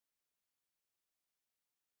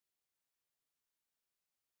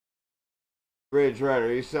Ridge Runner,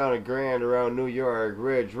 you sounded grand around New York.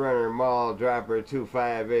 Ridge Runner Mall Dropper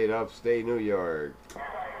 258, upstate New York.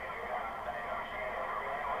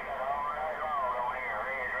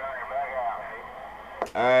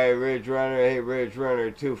 Alright, Ridge Runner, hey Ridge Runner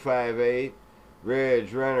 258.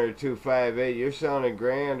 Ridge Runner 258, you're sounding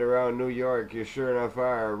grand around New York. You sure enough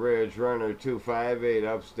are. Ridge Runner 258,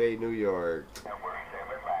 upstate New York.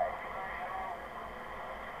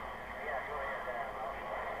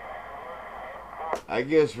 I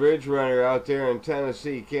guess Ridge Runner out there in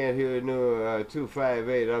Tennessee can't hear the new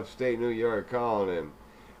 258 upstate New York calling him.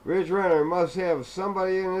 Ridge Runner must have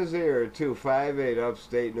somebody in his ear. 258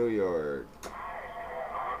 upstate New York.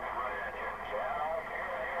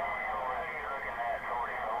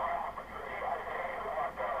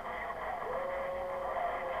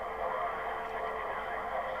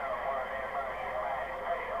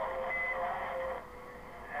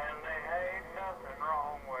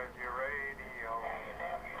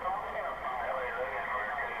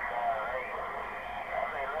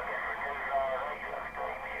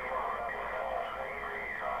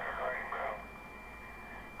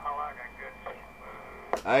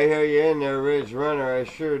 I hear you in there, Ridge Runner, I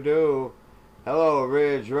sure do. Hello,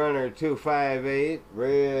 Ridge Runner 258,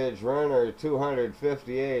 Ridge Runner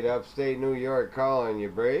 258, upstate New York calling you,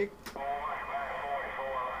 break.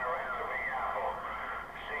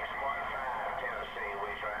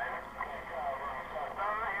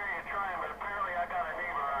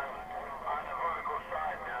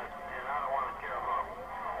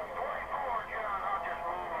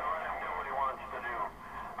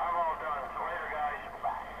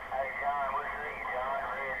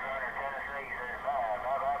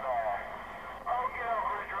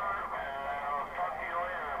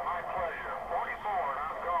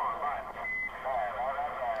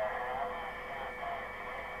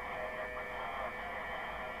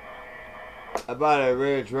 About a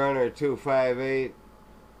Ridge Runner 258.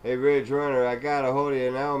 Hey Ridge Runner, I got a hold of you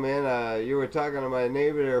now, man. You were talking to my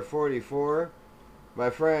neighbor there, 44. My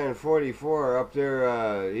friend 44 up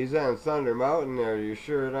there, he's on Thunder Mountain there, you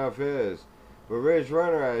sure enough is. But Ridge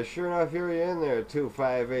Runner, I sure enough hear you in there,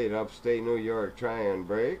 258, upstate New York, try and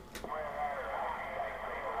break.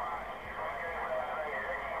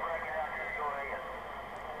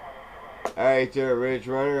 Alright there, Ridge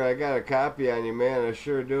Runner, I got a copy on you, man, I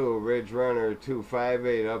sure do. Ridge Runner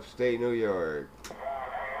 258, upstate New York.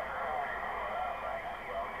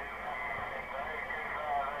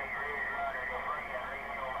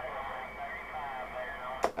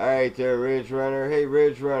 Alright there, Ridge Runner. Hey,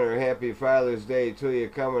 Ridge Runner, happy Father's Day to you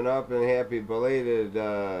coming up, and happy belated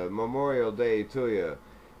Memorial Day to you.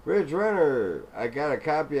 Ridge Runner, I got a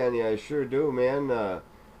copy on you, I sure do, man.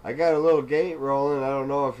 I got a little gate rolling. I don't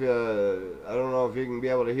know if you can be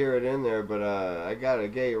able to hear it in there, but I got a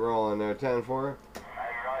gate rolling there. 10-4.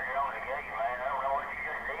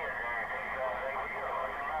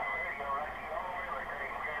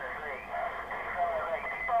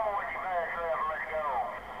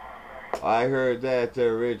 I heard that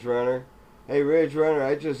there, Ridge Runner. Hey, Ridge Runner,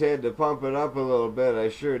 I just had to pump it up a little bit. I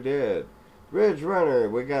sure did. Ridge Runner,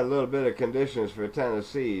 we got a little bit of conditions for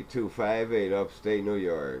Tennessee, 258, upstate New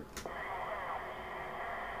York.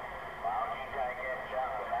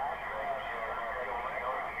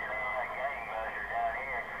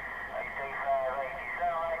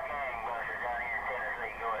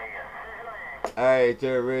 Alright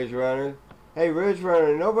there, Ridge Runner. Hey, Ridge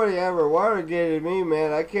Runner, nobody ever watergated me,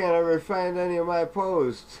 man. I can't ever find any of my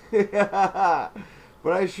posts.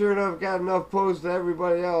 But I sure enough got enough posts to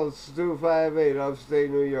everybody else. 258, upstate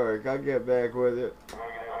New York. I'll get back with it.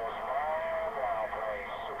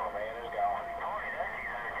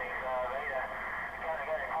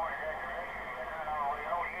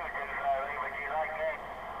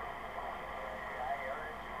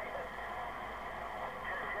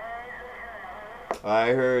 I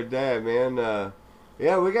heard that, man.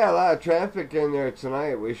 Yeah, we got a lot of traffic in there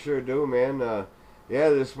tonight. We sure do, man. Yeah,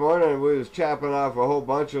 this morning we was chopping off a whole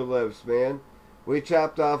bunch of lips, man. We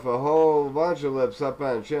chopped off a whole bunch of lips up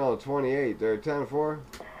on channel 28 there, 10-4.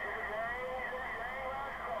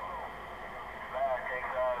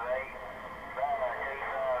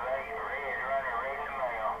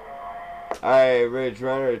 Alright, Ridge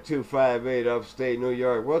Runner 258, upstate New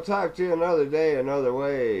York. We'll talk to you another day, another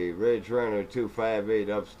way. Ridge Runner 258,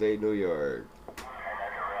 upstate New York.